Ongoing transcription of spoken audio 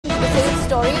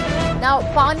story. Now,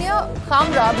 Panya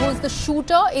Khamrab, who is the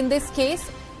shooter in this case,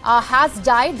 has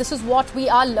died. This is what we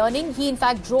are learning. He, in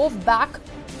fact, drove back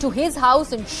to his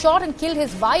house and shot and killed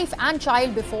his wife and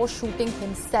child before shooting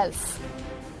himself.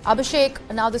 Abhishek,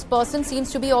 now this person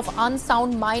seems to be of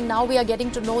unsound mind. Now we are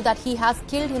getting to know that he has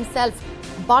killed himself,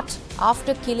 but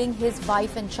after killing his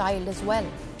wife and child as well.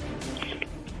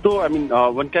 So,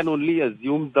 one can only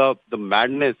assume the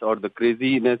madness or the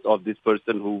craziness of this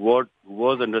person who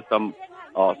was under some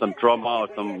trauma or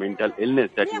some mental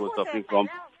illness that he was suffering from,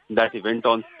 that he went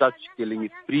on such killing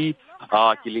spree,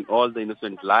 killing all the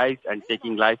innocent lives and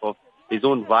taking life of his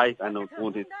own wife and of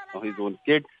his own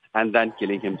kid, and then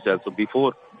killing himself. So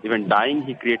before even dying,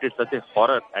 he created such a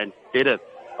horror and terror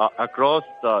across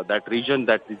that region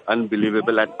that is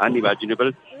unbelievable and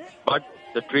unimaginable. But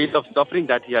the trace of suffering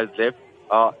that he has left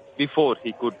before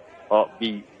he could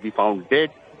be found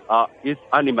dead is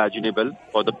unimaginable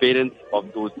for the parents of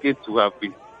those kids who have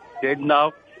been dead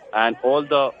now, and all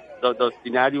the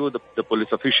scenario, the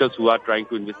police officials who are trying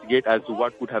to investigate as to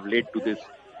what could have led to this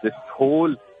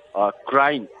whole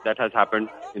crime that has happened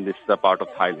in this part of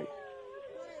Thailand.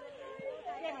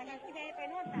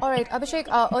 All right, Abhishek,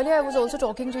 earlier I was also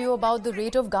talking to you about the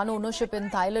rate of gun ownership in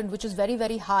Thailand, which is very,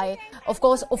 very high. Of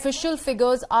course, official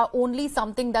figures are only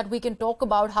something that we can talk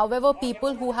about. However,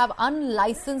 people who have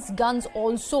unlicensed guns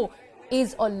also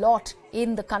is a lot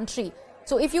in the country.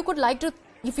 So if you would like to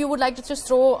just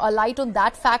throw a light on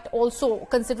that fact also,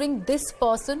 considering this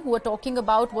person who we're talking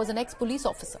about was an ex-police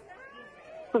officer.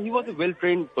 So he was a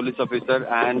well-trained police officer,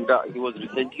 and he was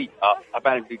recently,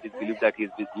 apparently it is believed that he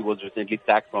was recently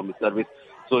sacked from his service.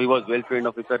 So he was a well-trained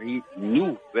officer. He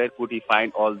knew where could he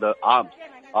find all the arms.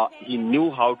 He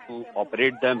knew how to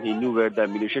operate them. He knew where the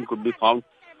ammunition could be found.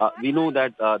 We know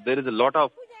that there is a lot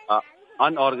of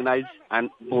unorganized and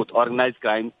both organized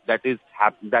crime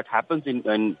that happens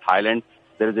in Thailand.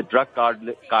 There is a drug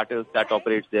cartels that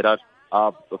operates. There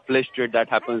are flesh trade that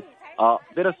happens.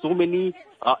 There are so many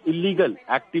illegal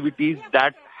activities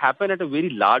that happen at a very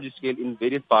large scale in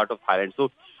various parts of Thailand.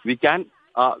 So we can,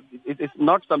 it's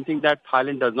not something that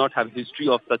Thailand does not have history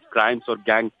of such crimes or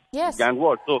gang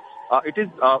wars. So it is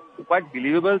quite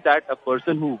believable that a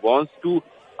person who wants to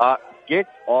get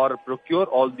or procure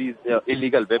all these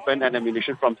illegal weapon and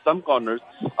ammunition from some corners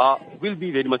will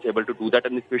be very much able to do that.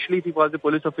 And especially if he was a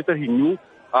police officer, he knew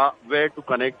where to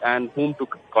connect and whom to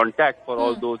contact for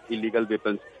all those illegal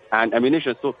weapons and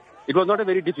ammunition. So it was not a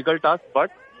very difficult task, but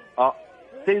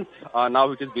since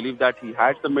now it is believed that he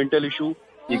had some mental issue,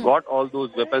 he got all those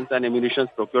weapons and ammunition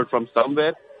procured from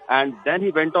somewhere, and then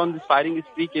he went on this firing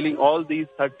spree, killing all these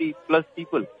 30 plus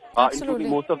people, including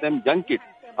most of them young kids.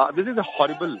 This is a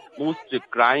horrible, most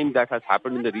crime that has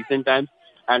happened in the recent times,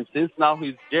 and since now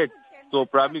he's dead, so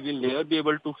probably we'll never be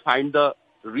able to find the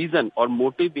reason or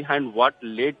motive behind what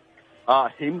led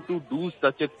him to do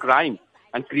such a crime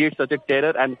and create such a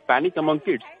terror and panic among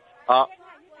kids.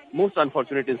 Most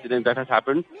unfortunate incident that has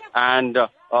happened, and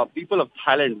people of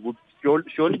Thailand would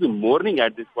surely be mourning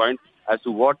at this point as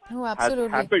to what has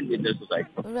happened in their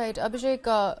society. Right,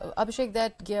 Abhishek,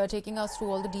 that taking us through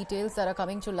all the details that are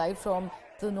coming to light from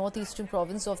the northeastern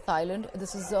province of Thailand.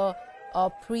 This is a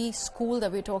preschool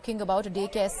that we're talking about, a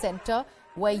daycare center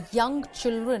where young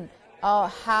children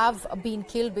have been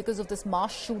killed because of this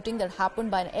mass shooting that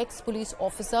happened by an ex-police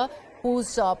officer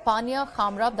who's Panya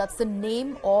Khamrab. That's the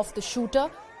name of the shooter.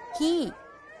 He,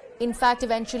 in fact,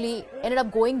 eventually ended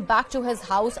up going back to his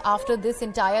house after this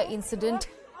entire incident,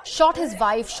 shot his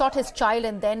wife, shot his child,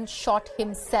 and then shot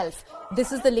himself.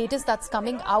 This is the latest that's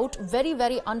coming out. Very,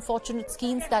 very unfortunate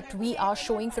scenes that we are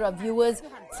showing for our viewers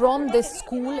from this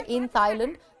school in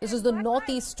Thailand. This is the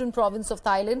northeastern province of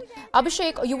Thailand.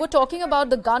 Abhishek, you were talking about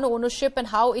the gun ownership and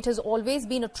how it has always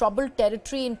been a troubled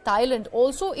territory in Thailand.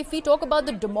 Also, if we talk about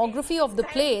the demography of the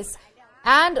place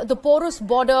and the porous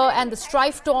border and the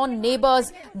strife-torn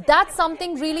neighbors, that's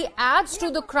something really adds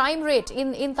to the crime rate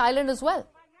in Thailand as well.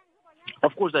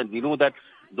 Of course, and we know that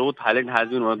though Thailand has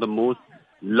been one of the most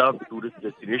loved tourist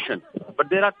destinations, but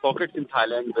there are pockets in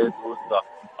Thailand where those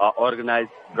organized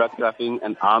drug trafficking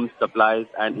and arms supplies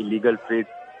and illegal trade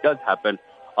does happen.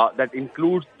 That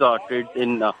includes trades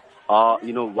in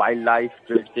wildlife,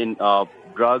 trades in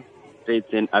drugs, trades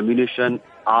in ammunition,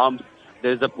 arms.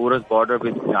 There is a porous border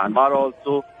with Myanmar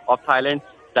also of Thailand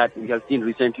that we have seen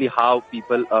recently how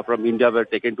people from India were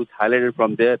taken to Thailand, and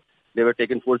from there they were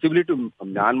taken forcibly to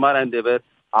Myanmar, and they were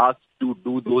asked to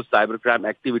do those cybercrime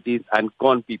activities and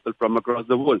con people from across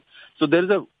the world. So there is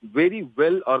a very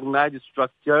well organized,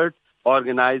 structured,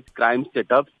 organized crime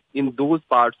setup in those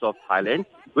parts of Thailand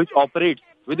which operates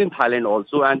within Thailand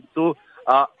also. And so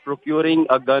procuring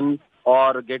a gun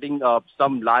or getting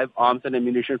some live arms and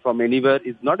ammunition from anywhere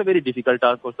is not a very difficult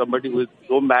task for somebody who is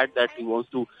so mad that he wants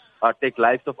to take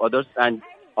lives of others and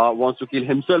wants to kill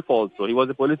himself also. He was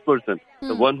a police person,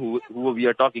 the one who we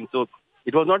are talking. So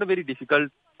it was not a very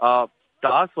difficult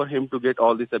task for him to get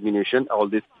all this ammunition, all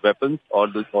these weapons, all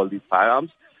these firearms.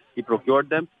 He procured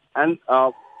them, and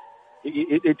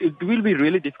it will be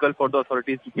really difficult for the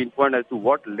authorities to pinpoint as to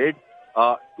what led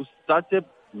to such a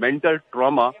mental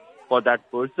trauma for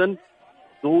that person,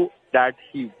 so that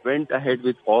he went ahead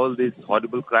with all this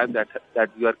horrible crime that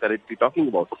we are currently talking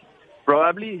about.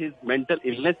 Probably his mental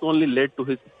illness only led to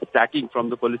his attacking from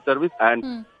the police service,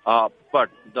 and but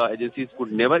the agencies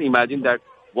could never imagine that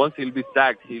once he'll be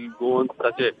sacked, he'll go on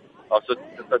such a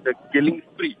killing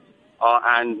spree.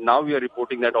 And now we are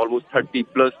reporting that almost 30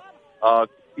 plus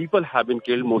people have been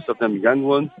killed, most of them young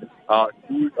ones,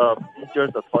 teachers,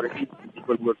 authorities,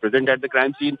 people who were present at the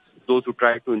crime scene, those who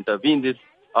tried to intervene. This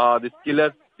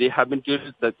killer, they have been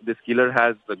killed. This killer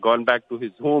has gone back to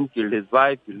his home, killed his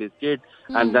wife, killed his kid,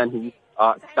 and then he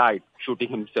died, shooting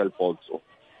himself also.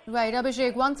 Right,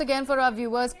 Abhishek. Once again for our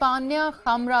viewers, Panya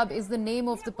Khamrab is the name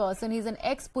of the person. He's an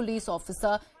ex-police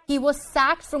officer. He was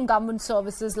sacked from government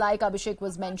services, like Abhishek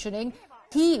was mentioning.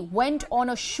 He went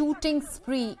on a shooting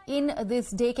spree in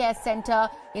this daycare center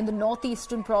in the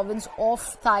northeastern province of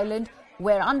Thailand,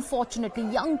 where unfortunately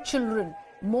young children,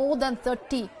 more than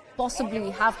 30,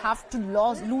 possibly have to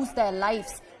lose their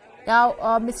lives. Now,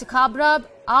 Mr. Khamrab,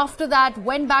 after that,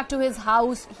 went back to his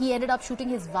house. He ended up shooting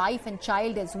his wife and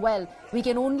child as well. We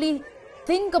can only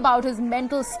think about his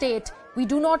mental state. We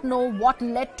do not know what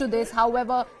led to this.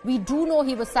 However, we do know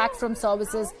he was sacked from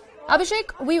services.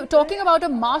 Abhishek, we were talking about a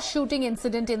mass shooting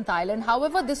incident in Thailand.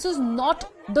 However, this is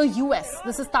not the US.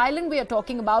 This is Thailand we are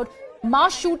talking about.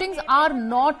 Mass shootings are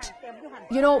not,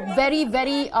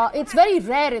 it's very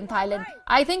rare in Thailand.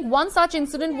 I think one such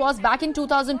incident was back in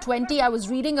 2020. I was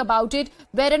reading about it,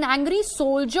 where an angry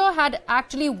soldier had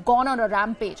actually gone on a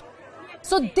rampage.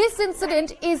 So this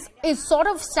incident is sort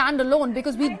of standalone,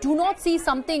 because we do not see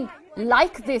something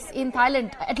like this in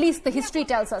Thailand. At least the history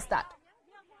tells us that.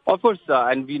 Of course,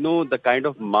 and we know the kind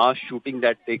of mass shooting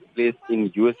that takes place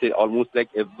in USA almost like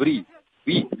every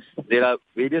week. There are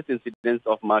various incidents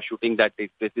of mass shooting that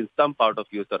take place in some part of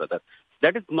US or other.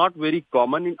 That is not very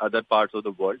common in other parts of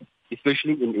the world,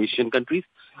 especially in Asian countries.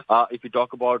 If you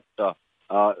talk about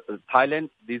Thailand,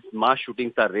 these mass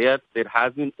shootings are rare. There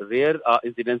has been rare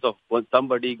incidents of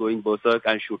somebody going berserk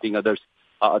and shooting others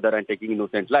and taking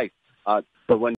innocent lives. The one